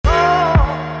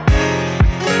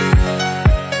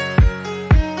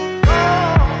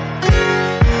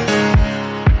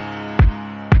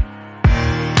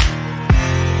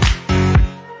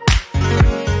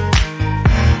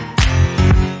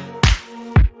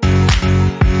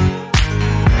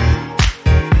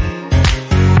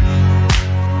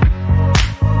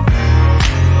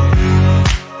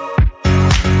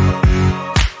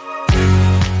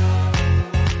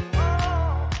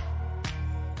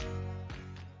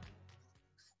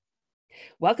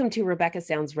Welcome to Rebecca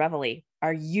Sounds Reveille.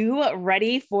 Are you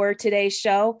ready for today's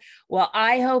show? Well,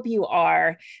 I hope you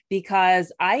are,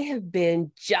 because I have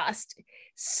been just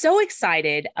so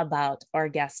excited about our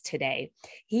guest today.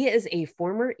 He is a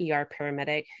former ER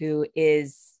paramedic who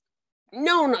is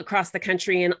known across the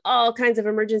country in all kinds of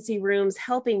emergency rooms,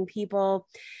 helping people,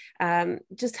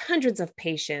 just hundreds of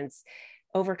patients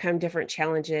overcome different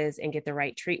challenges and get the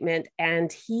right treatment.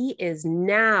 And he is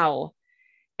now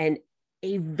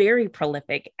a very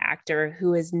prolific actor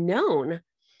who is known,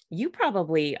 you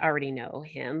probably already know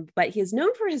him, but he is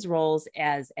known for his roles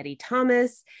as Eddie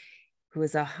Thomas, who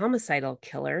is a homicidal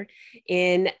killer,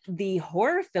 in the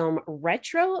horror film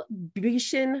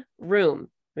Retribution Room.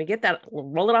 Let me get that,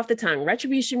 roll it off the tongue,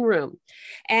 Retribution Room.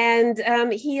 And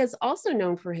he is also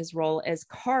known for his role as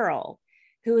Carl,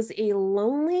 who is a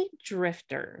lonely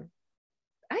drifter.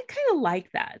 I kind of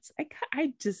like that.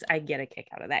 I get a kick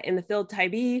out of that in the Phil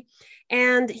Tybee.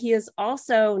 And he is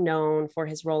also known for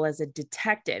his role as a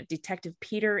Detective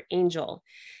Peter Angel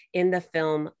in the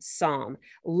film Psalm.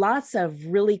 Lots of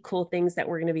really cool things that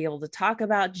we're going to be able to talk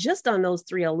about just on those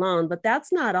three alone, but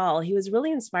that's not all. He was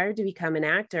really inspired to become an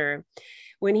actor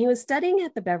when he was studying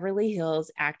at the Beverly Hills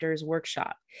Actors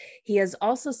Workshop. He has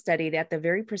also studied at the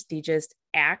very prestigious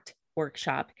ACT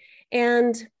Workshop.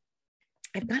 And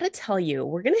I've got to tell you,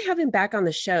 we're going to have him back on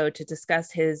the show to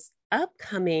discuss his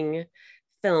upcoming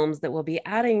films that will be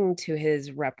adding to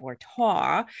his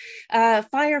repertoire,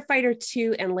 Firefighter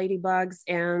 2 and Ladybugs.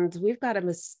 And we've got a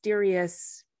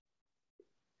mysterious,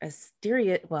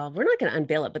 well, we're not going to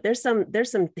unveil it, but there's some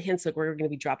hints that we're going to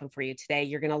be dropping for you today.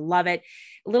 You're going to love it.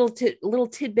 A little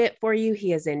tidbit for you.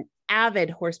 He is an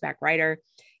avid horseback rider,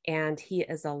 and he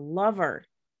is a lover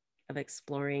of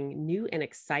exploring new and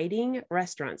exciting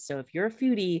restaurants. So if you're a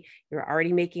foodie, you're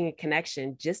already making a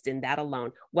connection just in that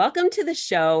alone. Welcome to the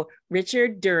show,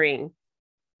 Richard During.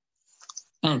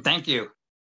 Thank you.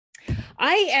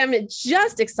 I am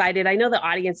just excited. I know the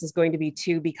audience is going to be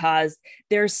too, because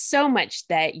there's so much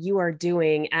that you are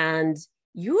doing, and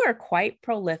you are quite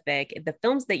prolific. The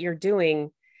films that you're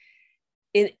doing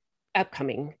in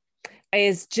upcoming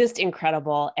is just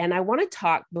incredible. And I want to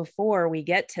talk, before we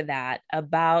get to that,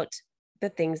 about the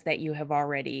things that you have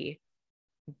already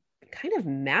kind of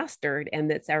mastered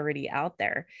and that's already out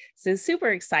there. So super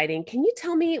exciting. Can you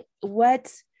tell me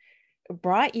what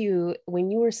brought you,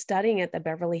 when you were studying at the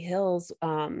Beverly Hills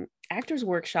Actors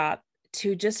Workshop,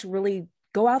 to just really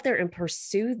go out there and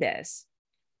pursue this?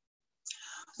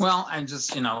 Well, I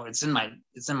just, it's in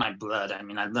my blood. I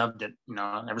mean, I loved it,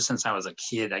 ever since I was a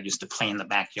kid. I used to play in the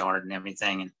backyard and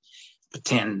everything and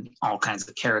pretend all kinds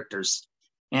of characters.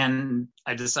 And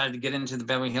I decided to get into the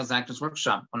Beverly Hills Actors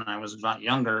Workshop when I was about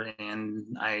younger.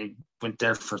 And I went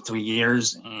there for 3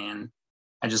 years, and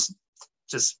I just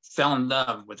fell in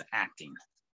love with acting.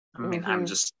 I mean,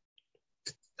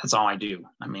 that's all I do.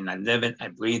 I mean, I live it, I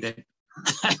breathe it,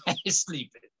 I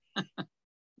sleep it.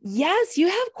 Yes, you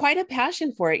have quite a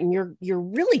passion for it, and you're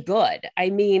really good. I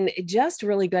mean, just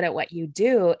really good at what you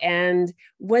do. And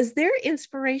was there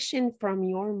inspiration from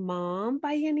your mom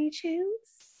by any chance?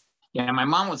 Yeah, my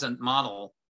mom was a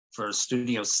model for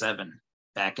Studio 7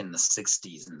 back in the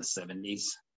 60s and the 70s.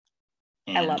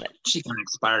 And I love it. She kind of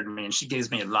inspired me, and she gives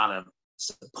me a lot of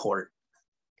support.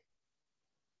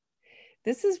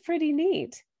 This is pretty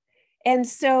neat. And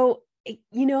so,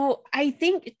 I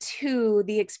think too,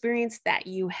 the experience that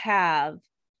you have,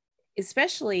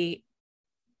 especially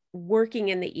working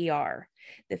in the ER,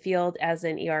 the field as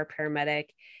an ER paramedic,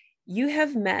 you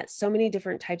have met so many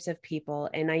different types of people.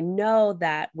 And I know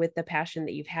that with the passion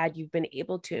that you've had, you've been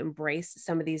able to embrace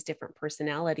some of these different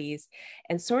personalities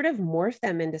and sort of morph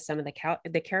them into some of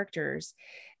the characters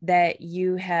that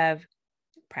you have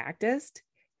practiced,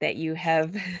 that you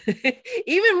have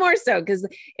even more so. Because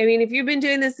I mean, if you've been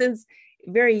doing this since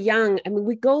very young, I mean,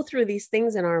 we go through these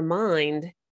things in our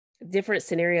mind, different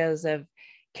scenarios of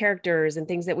characters and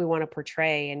things that we want to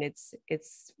portray. And it's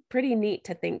pretty neat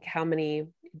to think how many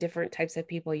different types of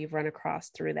people you've run across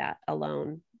through that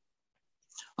alone.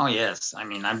 Oh, yes. I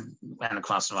mean, I've ran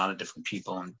across a lot of different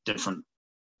people and different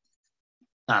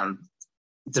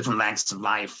acts of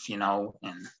life, and,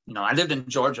 I lived in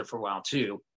Georgia for a while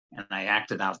too. And I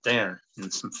acted out there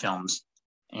in some films,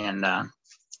 and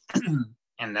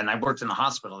and then I worked in the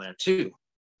hospital there too,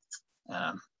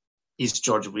 East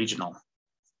Georgia Regional,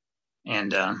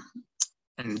 and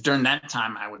during that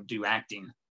time I would do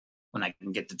acting when I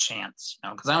can get the chance,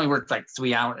 because I only worked like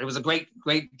 3 hours. It was a great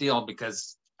deal,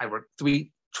 because I worked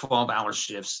 3 12-hour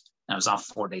shifts, and I was off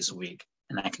 4 days a week,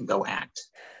 and I can go act.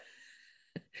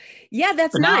 Yeah,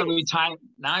 that's nice.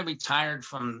 Now I retired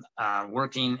from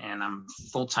working, and I'm a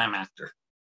full-time actor.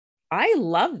 I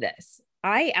love this.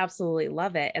 I absolutely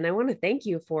love it. And I want to thank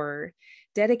you for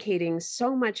dedicating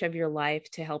so much of your life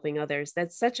to helping others.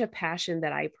 That's such a passion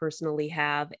that I personally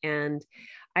have. And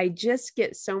I just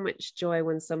get so much joy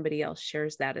when somebody else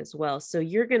shares that as well. So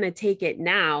you're going to take it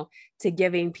now to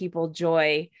giving people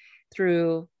joy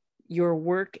through your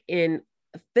work in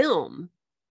film.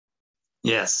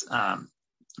 Yes,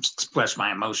 express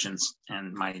my emotions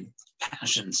and my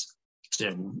passions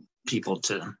to people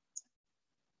to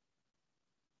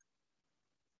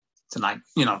like,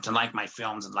 to like my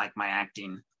films and like my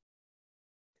acting.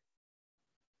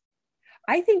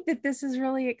 I think that this is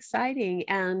really exciting,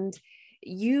 and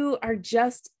you are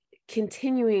just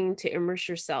continuing to immerse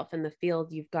yourself in the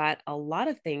field. You've got a lot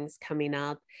of things coming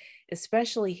up,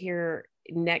 especially here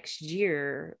next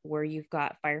year, where you've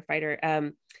got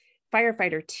Firefighter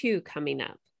 2 coming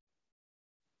up.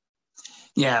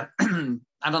 Yeah,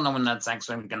 I don't know when that's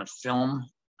actually going to film.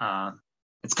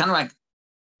 It's kind of like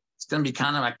it's going to be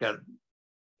kind of like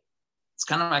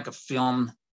a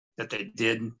film that they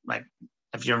did. Like,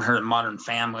 have you ever heard of Modern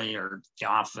Family or The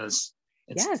Office?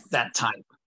 It's Yes. that type.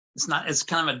 It's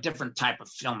kind of a different type of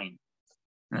filming.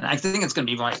 And I think it's going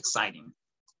to be really exciting.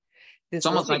 It's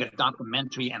almost like a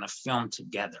documentary and a film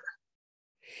together.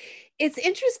 It's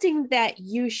interesting that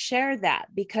you share that,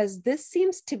 because this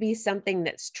seems to be something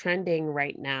that's trending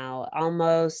right now,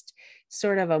 almost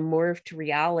sort of a morphed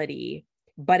reality,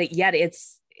 but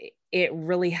it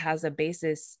really has a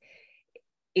basis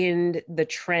in the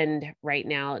trend right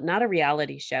now. Not a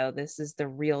reality show. This is the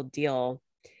real deal.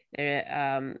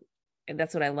 And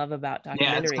that's what I love about documentaries.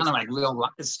 Yeah, it's kind of like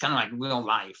real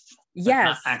life.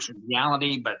 Yes. Not actual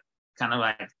reality, but kind of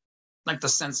like the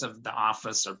sense of The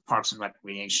Office or Parks and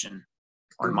Recreation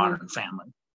or mm-hmm. Modern Family.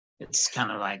 It's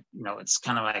kind of like,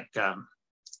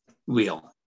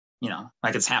 real,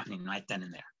 like it's happening right then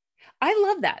and there. I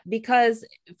love that, because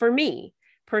for me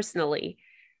personally,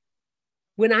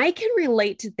 when I can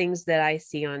relate to things that I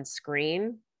see on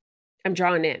screen, I'm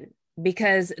drawn in,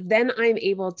 because then I'm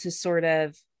able to sort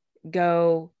of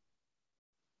go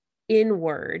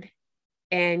inward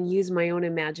and use my own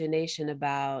imagination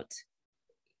about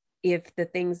if the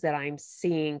things that I'm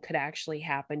seeing could actually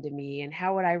happen to me, and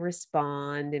how would I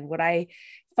respond, and would I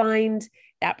find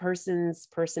that person's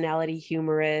personality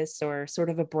humorous or sort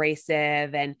of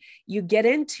abrasive. And you get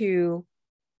into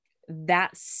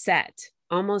that set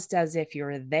almost as if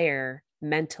you're there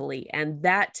mentally. And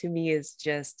that to me is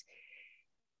just,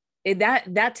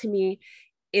 that to me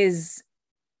is,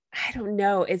 I don't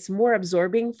know, it's more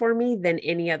absorbing for me than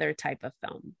any other type of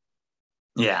film.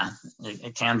 Yeah,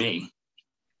 it can be.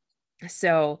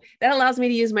 So that allows me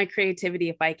to use my creativity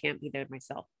if I can't be there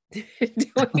myself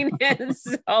doing it.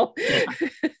 So,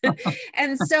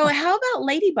 and so how about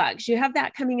Ladybugs? You have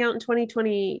that coming out in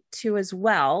 2022 as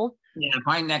well. Yeah,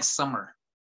 by next summer.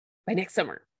 By next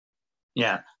summer.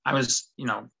 Yeah, I was,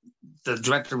 the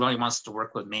director really wants to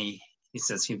work with me. He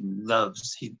says he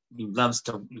wants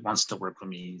to work with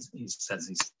me. He says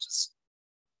he's just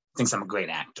thinks I'm a great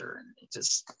actor, and it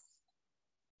just.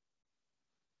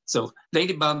 So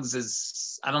Ladybugs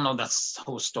is, I don't know the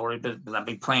whole story, but I'll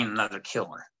be playing another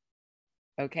killer.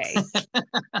 Okay.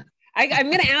 I'm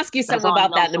going to ask you something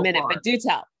about that in a minute, but do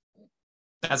tell.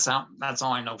 That's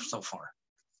all I know so far.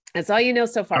 That's all you know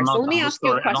so far. So let me ask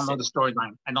you a question. I don't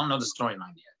know the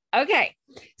storyline yet. Okay.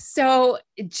 So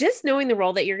just knowing the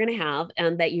role that you're going to have,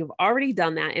 and that you've already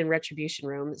done that in Retribution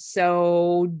Room.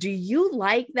 So do you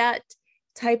like that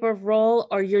type of role,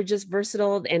 or you're just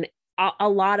versatile, and a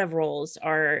lot of roles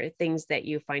are things that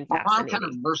you find fascinating? I'm kind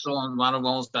of versatile in a lot of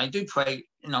roles, but I do play,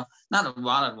 not a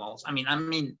lot of roles. I mean,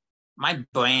 my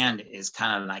brand is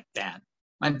kind of like that.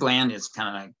 My brand is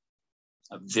kind of like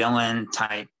a villain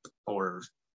type or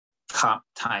cop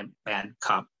type, bad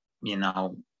cop,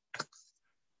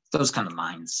 those kind of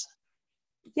lines.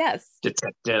 Yes.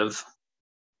 Detective.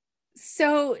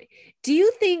 So do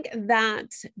you think that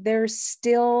there's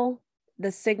still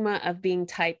the stigma of being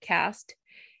typecast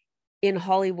in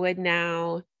Hollywood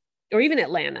now, or even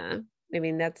Atlanta? I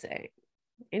mean, that's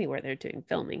anywhere they're doing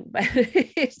filming, but do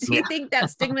you think that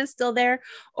stigma is still there?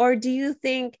 Or do you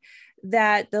think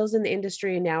that those in the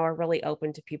industry now are really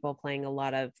open to people playing a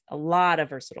lot of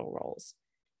versatile roles?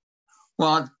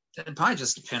 Well, it probably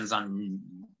just depends on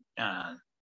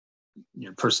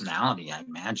your personality, I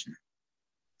imagine.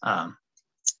 I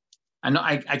know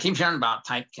I keep hearing about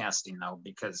typecasting though,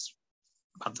 because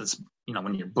about this,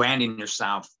 when you're branding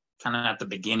yourself, kind of at the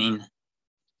beginning,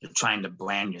 you're trying to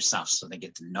brand yourself so they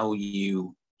get to know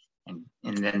you, and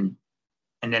then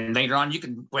later on you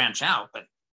can branch out. But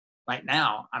right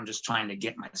now, I'm just trying to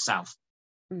get myself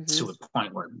to a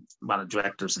point where a lot of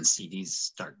directors and CDs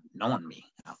start knowing me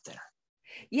out there.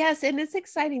 Yes, and it's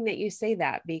exciting that you say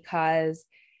that because,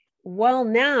 well,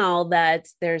 now that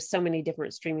there's so many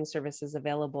different streaming services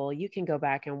available, you can go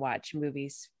back and watch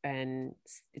movies and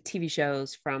TV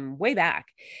shows from way back,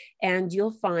 and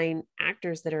you'll find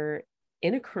actors that are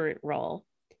in a current role.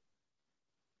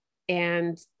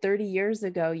 And 30 years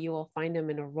ago, you will find them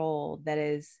in a role that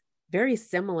is very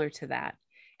similar to that.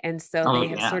 And so Oh they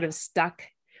have yeah. sort of stuck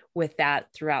with that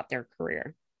throughout their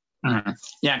career. Mhm.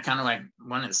 Yeah, kind of like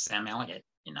one is Sam Elliott,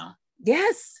 you know.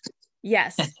 Yes.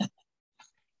 Yes.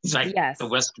 He's like the Yes.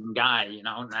 Western guy, you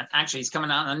know. And actually, he's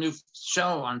coming out on a new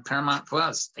show on Paramount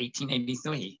Plus,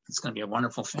 1883. It's going to be a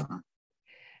wonderful film,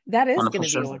 That is going wonderful to be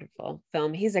show. a wonderful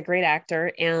film. He's a great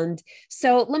actor. And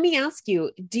so let me ask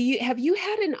you, have you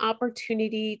had an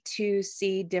opportunity to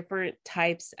see different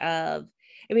types of,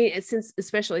 I mean,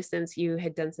 especially since you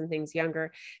had done some things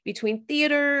younger, between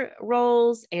theater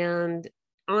roles and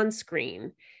on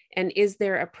screen? And is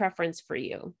there a preference for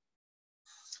you?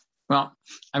 Well,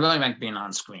 I really like being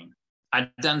on screen.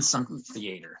 I've done some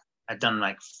theater. I've done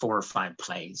like 4 or 5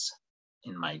 plays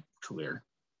in my career,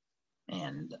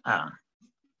 and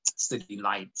City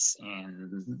Lights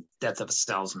and Death of a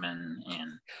Salesman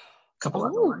and a couple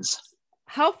other Oh, ones.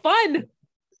 how fun.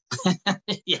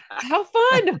 Yeah. How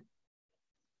fun.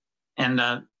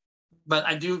 And but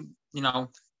I do, you know,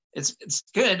 it's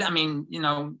good. I mean, you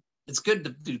know, it's good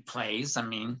to do plays. I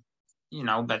mean, you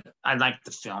know, but I like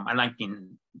the film. I like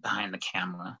being behind the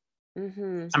camera.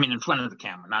 Mm-hmm. I mean, in front of the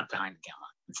camera, not behind the camera,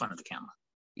 in front of the camera.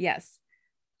 Yes.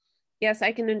 Yes,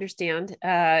 I can understand.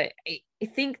 I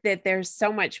think that there's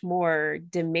so much more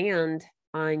demand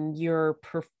on your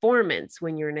performance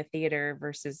when you're in a theater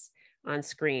versus on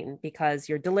screen because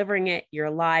you're delivering it, you're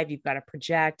live, you've got to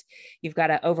project, you've got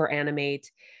to over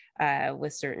animate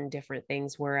with certain different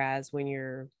things. Whereas when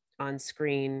you're on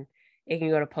screen, it can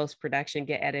go to post production,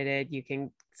 get edited, you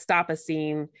can stop a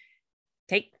scene,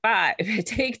 take 5,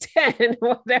 take 10,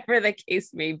 whatever the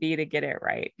case may be to get it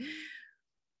right.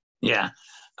 Yeah.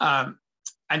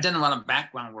 I've done a lot of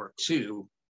background work too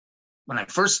when I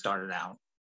first started out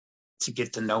to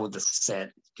get to know the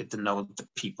set, get to know the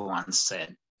people on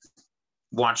set,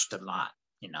 watched a lot,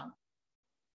 you know.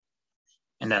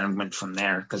 And then I went from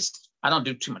there because I don't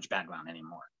do too much background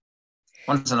anymore.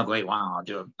 Once in a great while, I'll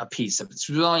do a piece. If it's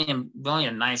really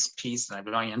a nice piece that I'm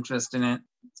really interested in it,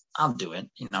 I'll do it,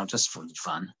 you know, just for the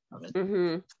fun of it.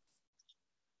 Mm-hmm.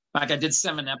 Like I did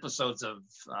 7 episodes of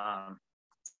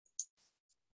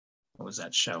what was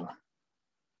that show?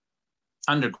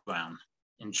 Underground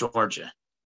in Georgia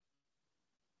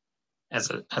as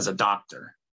a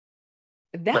doctor.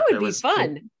 That would be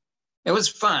fun. It was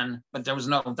fun, but there was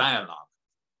no dialogue.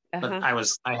 Uh-huh.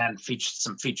 But I had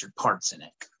some featured parts in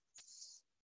it,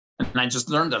 and I just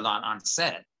learned a lot on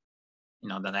set, you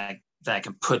know, that I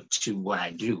can put to what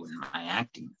I do in my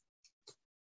acting.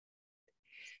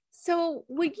 So,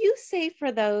 would you say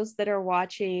for those that are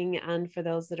watching and for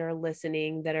those that are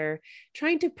listening that are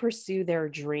trying to pursue their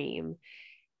dream,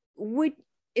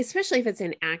 especially if it's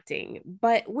in acting,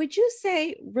 but would you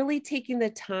say really taking the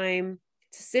time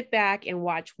to sit back and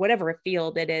watch whatever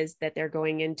field it is that they're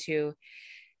going into,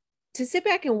 to sit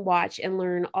back and watch and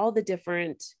learn all the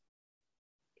different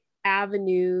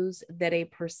avenues that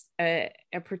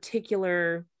a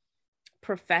particular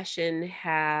profession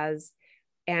has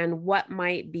and what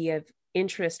might be of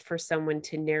interest for someone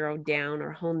to narrow down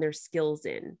or hone their skills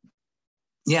in?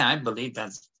 Yeah, I believe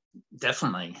that's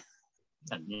definitely,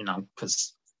 you know,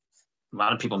 because a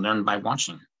lot of people learn by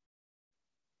watching.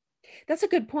 That's a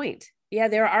good point. Yeah,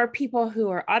 there are people who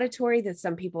are auditory, that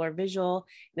some people are visual,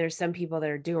 and there's some people that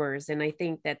are doers. And I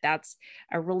think that that's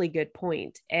a really good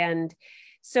point. And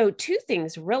so 2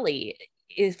 things really,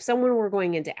 if someone were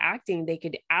going into acting, they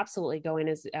could absolutely go in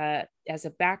as a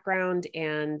background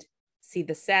and see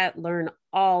the set, learn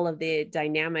all of the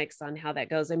dynamics on how that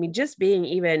goes. I mean, just being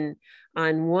even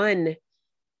on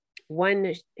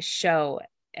one show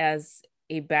as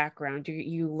a background,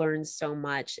 you learn so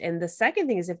much. And the second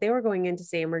thing is, if they were going into,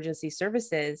 say, emergency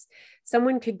services,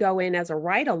 someone could go in as a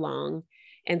ride along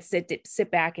and sit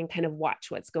back and kind of watch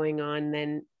what's going on, and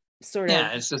then sort of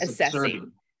it's just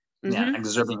assessing. Mm-hmm. Yeah,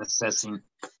 observing, assessing.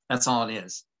 That's all it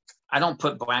is. I don't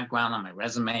put background on my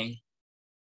resume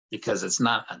because it's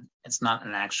not an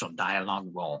actual dialogue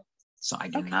role, so I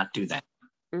do not do that.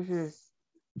 Mm-hmm.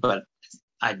 But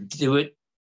I do it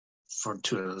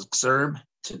to observe,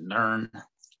 to learn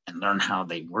how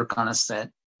they work on a set,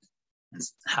 and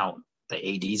how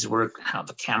the ADs work, how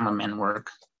the cameramen work,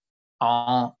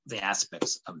 all the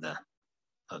aspects of the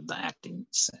acting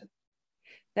set.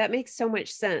 That makes so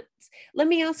much sense. Let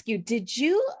me ask you, did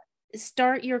you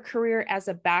start your career as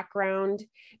a background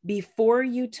before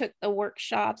you took the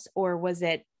workshops, or was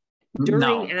it during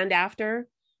No, and after?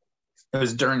 it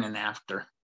was during and after.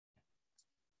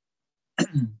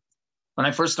 When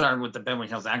I first started with the Beverly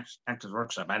Hills Actors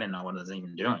Workshop, I didn't know what I was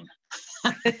even doing.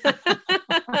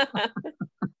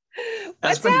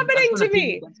 What's happening to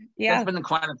me? That's been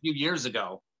quite a few years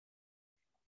ago.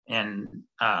 And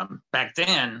back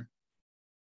then,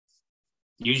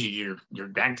 usually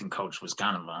your acting coach was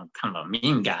kind of a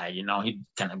mean guy, you know. He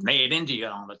kind of made into you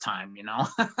all the time, you know.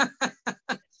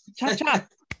 Chop chop.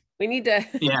 We need to.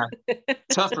 Yeah,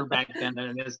 tougher back then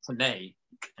than it is today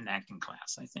in acting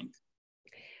class, I think.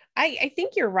 I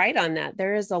think you're right on that.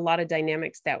 There is a lot of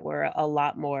dynamics that were a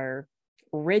lot more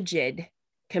rigid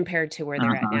compared to where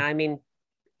they're at now. I mean,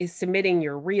 is submitting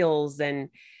your reels and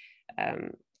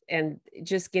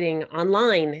just getting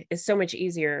online is so much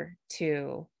easier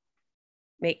to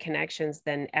make connections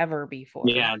than ever before.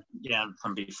 Yeah,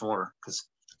 from before. Because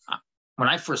when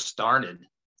I first started,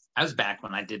 I was back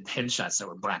when I did headshots that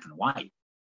were black and white.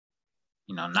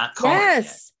 You know, not color.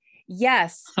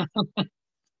 Yes.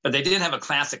 But they did have a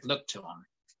classic look to them,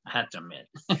 I have to admit.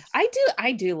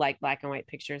 I do like black and white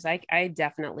pictures. I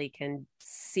definitely can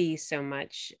see so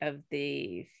much of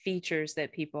the features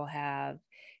that people have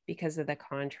because of the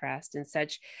contrast and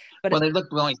such. But they look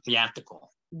really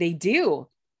theatrical. They do.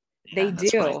 Yeah, they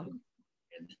do.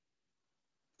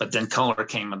 But then color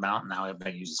came about, and now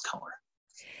everybody uses color.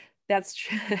 That's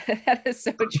true. That is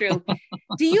so true.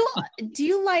 Do you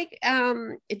like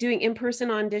doing in-person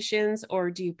auditions,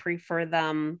 or do you prefer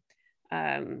them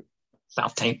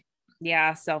self-tape?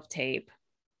 Yeah, self-tape.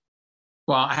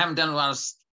 Well, I haven't done a lot of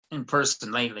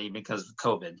in-person lately because of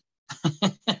COVID.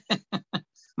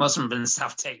 Most of them have been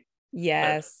self-tape.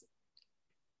 Yes.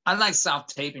 But I like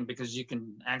self-taping because you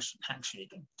can actually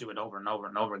do it over and over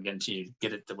and over again until you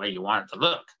get it the way you want it to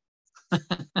look.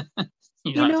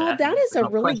 That is a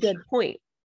really good point.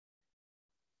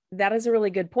 That is a really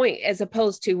good point, as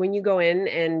opposed to when you go in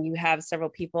and you have several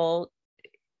people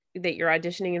that you're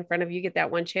auditioning in front of, you get that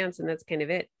one chance and that's kind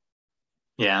of it.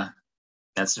 Yeah,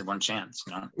 that's the one chance,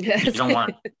 you know. You don't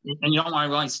want to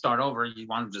really start over. You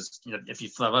want to just, if you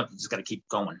flub up, you just got to keep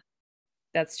going.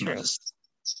 That's true.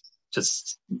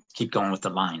 Just keep going with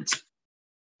the lines.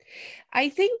 I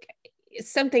think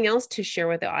something else to share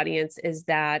with the audience is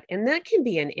that, and that can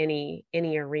be in any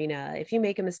arena, if you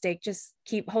make a mistake, just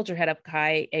hold your head up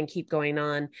high and keep going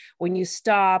on. When you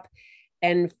stop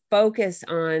and focus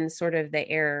on sort of the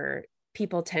error,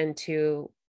 people tend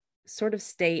to sort of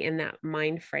stay in that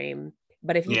mind frame.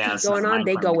 But if you keep going on,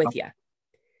 they go with you.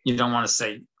 You don't want to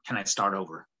say, can I start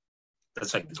over?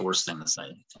 That's like the worst thing to say,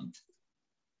 I think.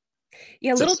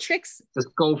 Yeah, little tricks.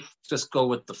 Just go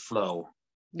with the flow.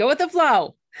 Go with the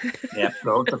flow. Yeah,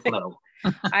 go with the flow.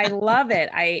 I love it.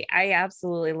 I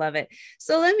absolutely love it.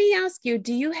 So let me ask you,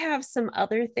 do you have some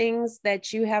other things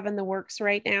that you have in the works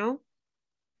right now?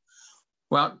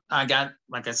 Well, like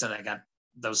I said, I got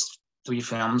those 4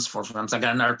 films. I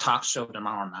got another talk show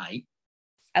tomorrow night.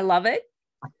 I love it.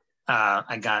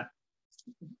 I got,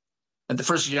 at the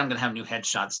first year, I'm going to have new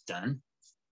headshots done.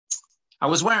 I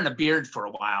was wearing a beard for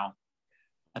a while.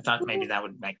 I thought maybe that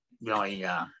would make really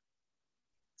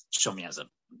show me as a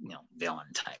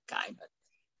villain type guy, but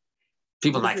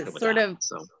people like it sort of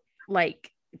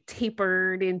like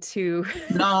tapered into.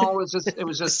 No, it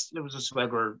was just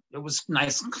regular. It was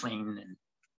nice and clean, and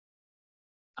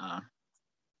I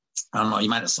don't know. You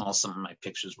might have saw some of my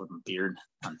pictures with my beard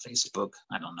on Facebook.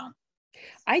 I don't know.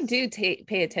 I do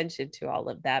pay attention to all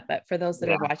of that, but for those that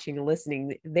are watching and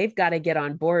listening, they've got to get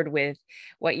on board with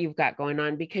what you've got going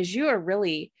on, because you are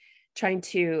really trying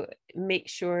to make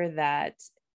sure that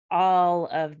all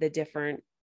of the different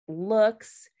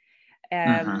looks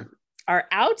are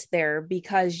out there,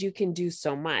 because you can do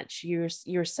so much.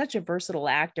 You're such a versatile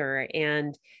actor,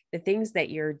 and the things that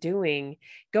you're doing,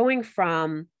 going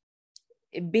from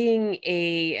being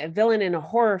a villain in a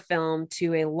horror film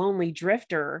to a lonely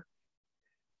drifter,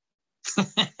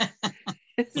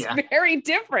 it's very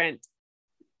different.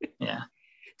 Yeah.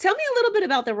 Tell me a little bit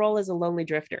about the role as a lonely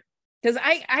drifter, because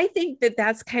I think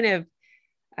that's kind of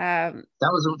that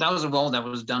was a role that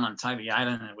was done on Tybee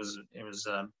Island. It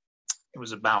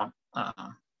was about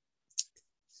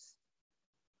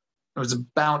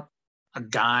a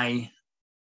guy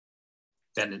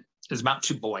that it was about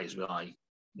 2 boys, really.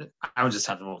 I would just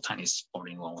have a little tiny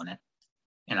sporting role in it,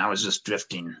 and I was just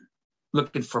drifting,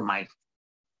 looking for my.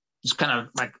 It was kind of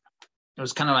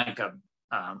like a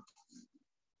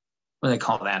what do they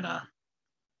call that? A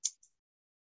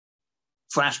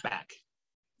flashback.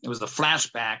 It was a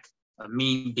flashback of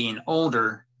me being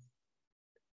older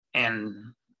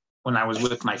and when I was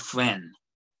with my friend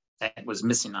that was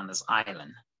missing on this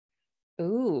island.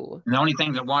 Ooh. And the only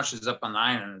thing that washes up on the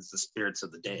island is the spirits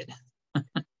of the dead.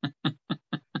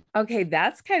 Okay,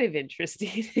 that's kind of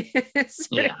interesting. It's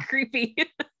sort of creepy.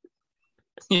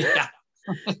 Yeah.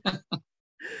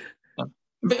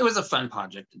 But it was a fun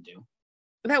project to do.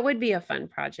 That would be a fun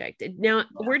project. Now,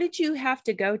 where did you have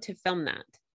to go to film that?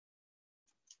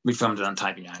 We filmed it on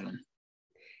Tybee Island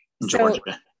in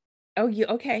Georgia. Oh,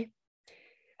 okay.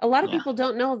 A lot of people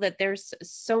don't know that there's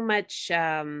so much,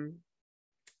 there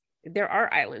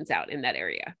are islands out in that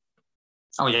area.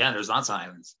 Oh yeah, there's lots of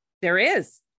islands. There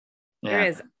is.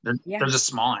 Yeah. There's a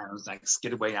small islands like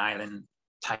Skidaway Island,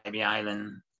 Tybee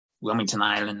Island, Wilmington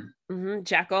Island. Mm-hmm.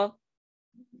 Jekyll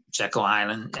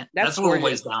Island. That's a little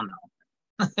ways down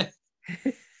though.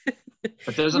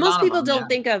 But there's most people don't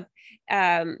think of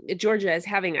Georgia as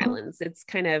having islands. It's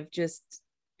kind of just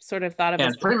sort of thought of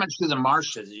as it's pretty much to the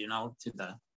marshes, to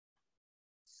the.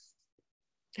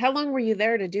 How long were you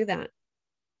there to do that?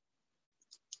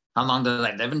 How long did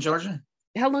I live in Georgia?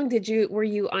 How long were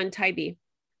you on Tybee?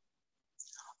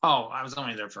 Oh, I was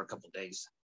only there for a couple of days.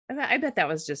 I bet that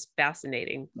was just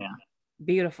fascinating. Yeah.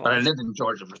 Beautiful. But I lived in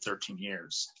Georgia for 13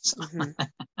 years. So. Mm-hmm.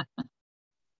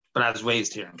 But I was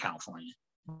raised here in California.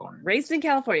 Raised in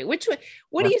California. What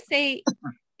do you say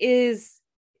is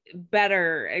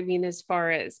better? I mean, as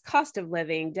far as cost of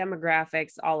living,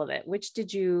 demographics, all of it, which do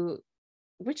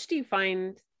you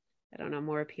find, I don't know,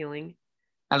 more appealing?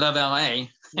 I love LA.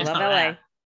 Love LA.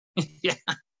 Yeah.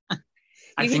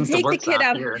 You can take the kid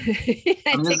out here.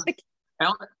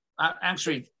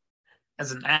 Actually,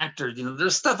 as an actor,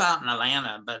 there's stuff out in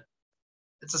Atlanta, but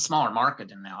it's a smaller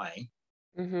market in LA.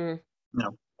 Mm-hmm.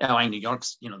 LA, New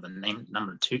York's, the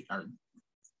number 2 or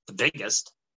the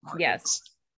biggest markets. Yes.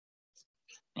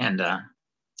 And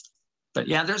but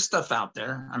yeah, there's stuff out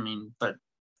there. I mean, but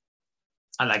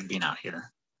I like being out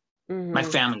here. Mm-hmm. My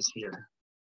family's here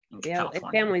in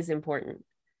California. Family's important.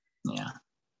 Yeah.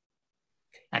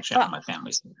 Actually, all my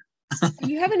family's here.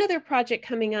 You have another project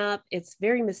coming up. It's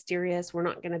very mysterious. We're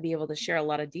not going to be able to share a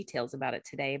lot of details about it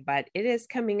today, but it is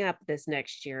coming up this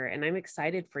next year, and I'm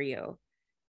excited for you.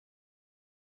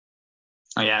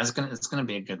 Oh yeah, it's gonna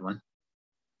be a good one.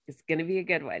 It's gonna be a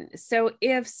good one. So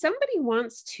if somebody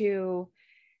wants to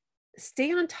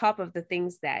stay on top of the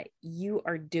things that you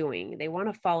are doing, they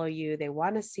want to follow you, they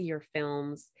want to see your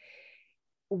films,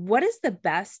 what is the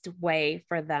best way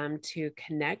for them to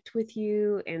connect with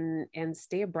you and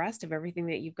stay abreast of everything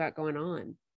that you've got going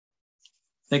on?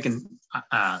 They can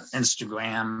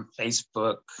Instagram,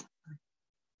 Facebook.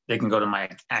 They can go to my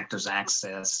Actors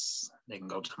Access. They can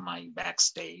go to my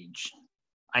Backstage.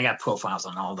 I got profiles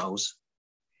on all those.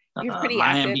 You're pretty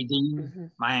active.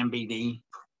 My MBD.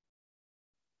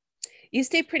 You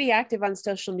stay pretty active on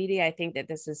social media. I think that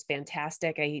this is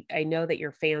fantastic. I know that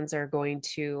your fans are going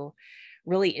to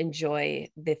really enjoy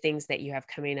the things that you have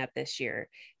coming up this year.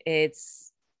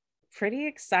 It's pretty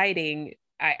exciting.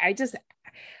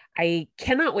 I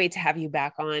cannot wait to have you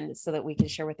back on so that we can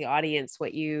share with the audience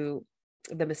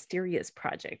the mysterious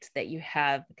project that you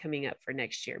have coming up for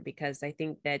next year, because I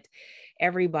think that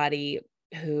everybody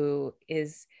who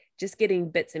is just getting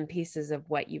bits and pieces of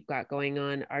what you've got going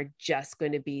on are just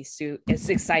going to be as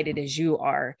excited as you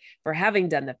are for having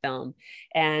done the film.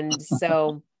 And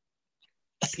so,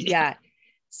 yeah.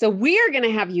 So we are going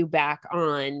to have you back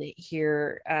on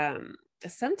here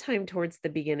sometime towards the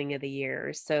beginning of the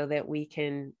year so that we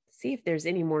can see if there's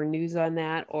any more news on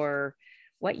that or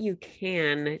what you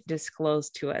can disclose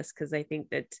to us. Cause I think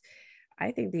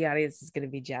the audience is going to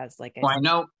be jazzed. I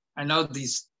know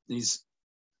these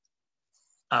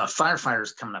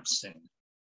firefighters coming up soon,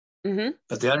 mm-hmm.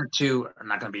 But the other 2 are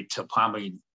not going to be till probably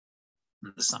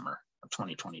in the summer of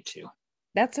 2022.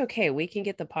 That's okay. We can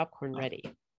get the popcorn ready.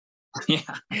 Yeah.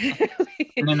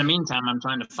 And in the meantime, I'm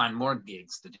trying to find more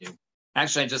gigs to do.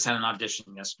 Actually, I just had an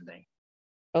audition yesterday.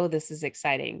 Oh, this is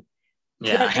exciting.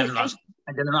 Yeah,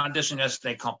 I did an audition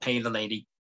yesterday called Pay the Lady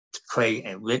to play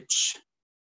a rich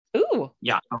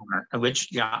yacht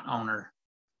owner,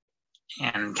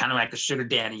 and kind of like a sugar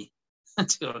daddy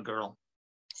to a girl.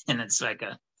 And it's like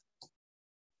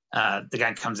the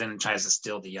guy comes in and tries to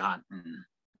steal the yacht and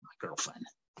my girlfriend.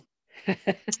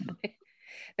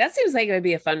 That seems like it would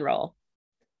be a fun role.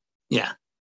 Yeah.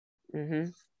 Mm-hmm.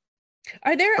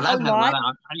 Are there a lot?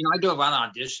 I do a lot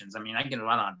of auditions. I mean, I get a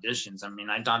lot of auditions. I mean,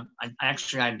 I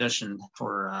actually auditioned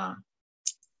for I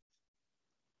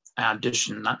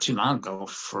auditioned not too long ago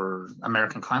for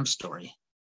American Crime Story.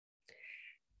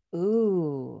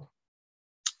 Ooh.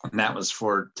 And that was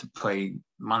to play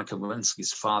Monica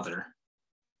Lewinsky's father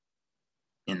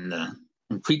in the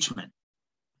impeachment.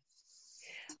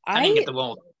 I didn't get the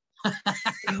role.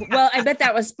 Well, I bet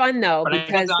that was fun though, But I got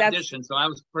because the that's, audition, so I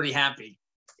was pretty happy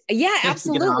yeah, to get an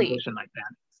absolutely. audition like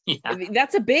that. Yeah.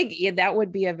 That's a big, yeah, that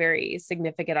would be a very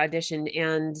significant audition.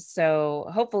 And so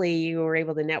hopefully you were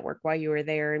able to network while you were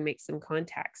there and make some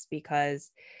contacts,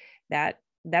 because that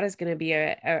is going to be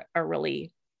a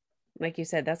really, like you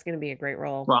said, that's going to be a great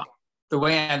role. Well, the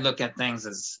way I look at things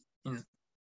is,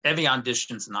 every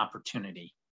audition's an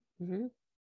opportunity. Mm-hmm.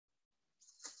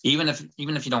 Even if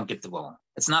you don't get the role,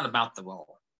 it's not about the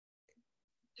role.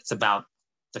 It's about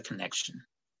the connection.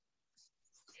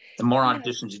 The more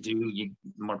auditions you do,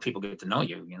 the more people get to know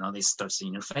you. They start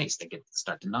seeing your face. They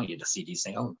start to know you. The CD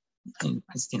say, "Oh,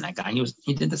 I've seen that guy.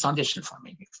 He did this audition for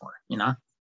me before."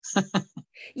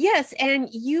 Yes, and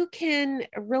you can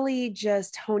really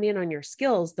just hone in on your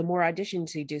skills the more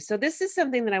auditions you do. So this is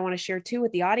something that I want to share too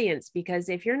with the audience, because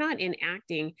if you're not in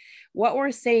acting, what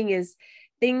we're saying is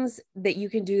things that you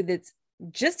can do that's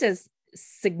just as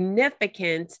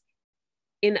significant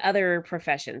in other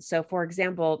professions. So for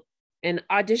example, an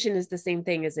audition is the same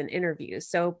thing as an interview.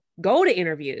 So go to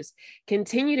interviews,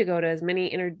 continue to go to as many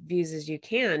interviews as you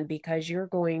can, because you're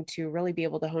going to really be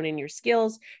able to hone in your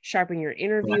skills, sharpen your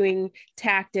interviewing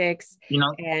tactics.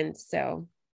 And so,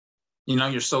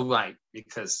 you're so right,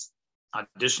 because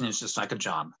audition is just like a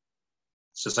job.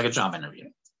 It's just like a job interview.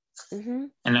 mm-hmm.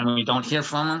 And then when you don't hear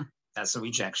from them, that's a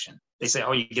rejection. They say,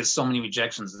 "Oh, you get so many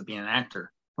rejections to be an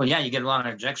actor." Well, yeah, you get a lot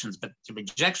of rejections, but the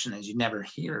rejection is you never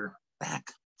hear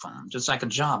back from them, just like a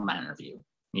job interview.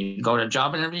 You go to a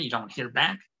job interview, you don't hear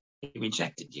back, they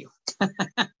rejected you.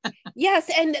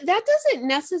 Yes, and that doesn't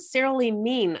necessarily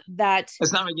mean that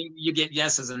it's not like you get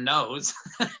yeses and nos.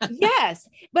 Yes,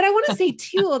 but I want to say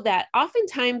too that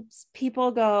oftentimes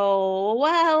people go,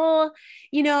 well,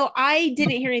 I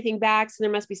didn't hear anything back, so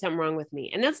there must be something wrong with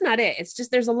me. And that's not it. It's just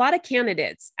there's a lot of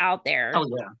candidates out there. Oh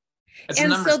yeah.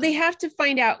 And so they have to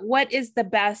find out what is the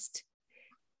best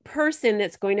person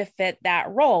that's going to fit that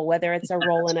role, whether it's a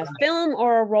role in a film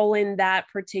or a role in that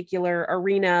particular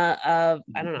arena of,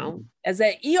 I don't know, as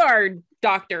an ER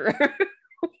doctor.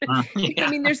 Yeah.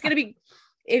 I mean, there's going to be,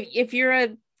 if you're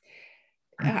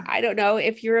I don't know,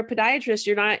 if you're a podiatrist,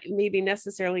 you're not maybe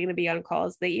necessarily going to be on call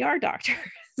as the ER doctor.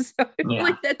 So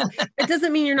like that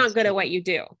doesn't mean you're not good at what you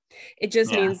do. It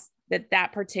just means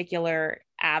that particular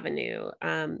avenue,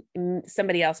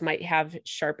 somebody else might have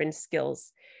sharpened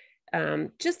skills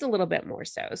just a little bit more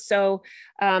so. So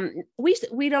we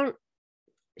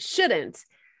shouldn't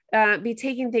be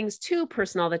taking things too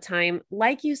personal all the time.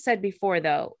 Like you said before,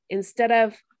 though, instead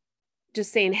of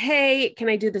just saying, "Hey, can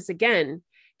I do this again?"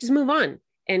 Just move on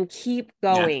and keep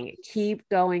going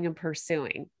and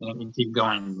pursuing. And keep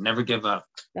going. Never give up.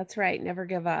 That's right. Never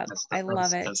give up. I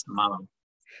love it. That's the motto.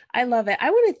 I love it. I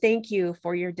want to thank you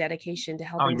for your dedication to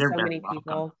helping so many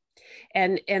people.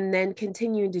 And then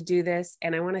continuing to do this.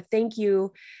 And I want to thank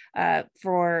you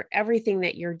for everything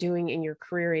that you're doing in your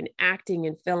career in acting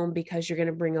and film, because you're going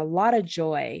to bring a lot of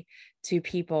joy to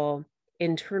people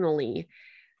internally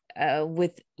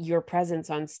with your presence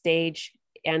on stage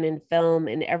and in film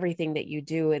and everything that you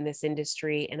do in this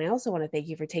industry. And I also want to thank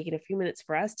you for taking a few minutes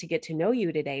for us to get to know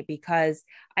you today, because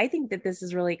I think that this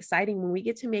is really exciting when we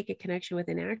get to make a connection with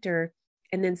an actor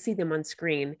and then see them on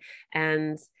screen.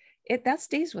 And that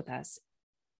stays with us.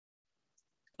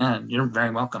 You're very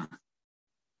welcome.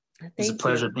 It's a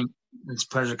pleasure. It's a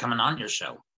pleasure coming on your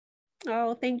show.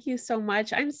 Oh, thank you so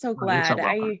much. I'm so glad.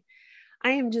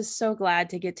 I am just so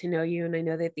glad to get to know you. And I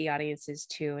know that the audience is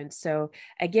too. And so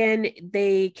again,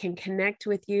 they can connect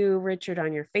with you, Richard,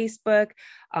 on your Facebook,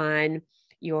 on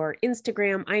your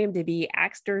Instagram, IMDb,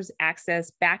 Actors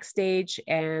Access, Backstage.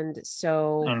 And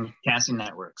Casting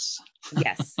Networks.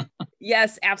 Yes.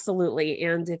 Yes, absolutely.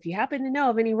 And if you happen to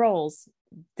know of any roles,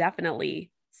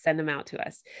 definitely send them out to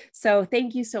us. So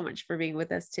thank you so much for being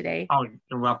with us today. Oh,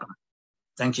 you're welcome.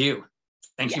 Thank you.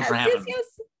 Thank you for having me. Yes.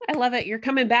 I love it. You're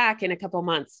coming back in a couple of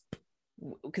months,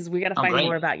 because we got to find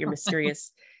more about your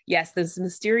mysterious, this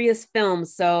mysterious film.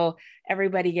 So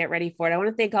everybody get ready for it. I want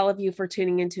to thank all of you for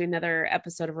tuning into another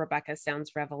episode of Rebecca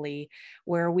Sounds Reveille,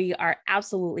 where we are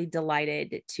absolutely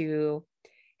delighted to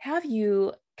have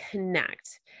you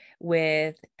connect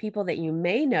with people that you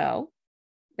may know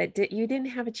that you didn't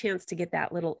have a chance to get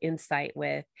that little insight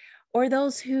with, or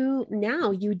those who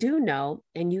now you do know,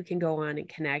 and you can go on and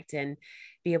connect and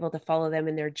be able to follow them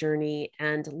in their journey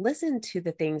and listen to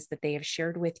the things that they have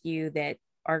shared with you that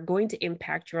are going to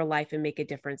impact your life and make a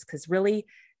difference. Because really,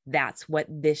 that's what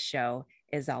this show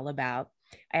is all about.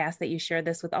 I ask that you share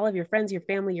this with all of your friends, your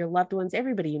family, your loved ones,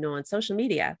 everybody you know on social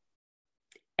media,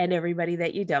 and everybody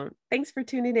that you don't. Thanks for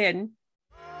tuning in.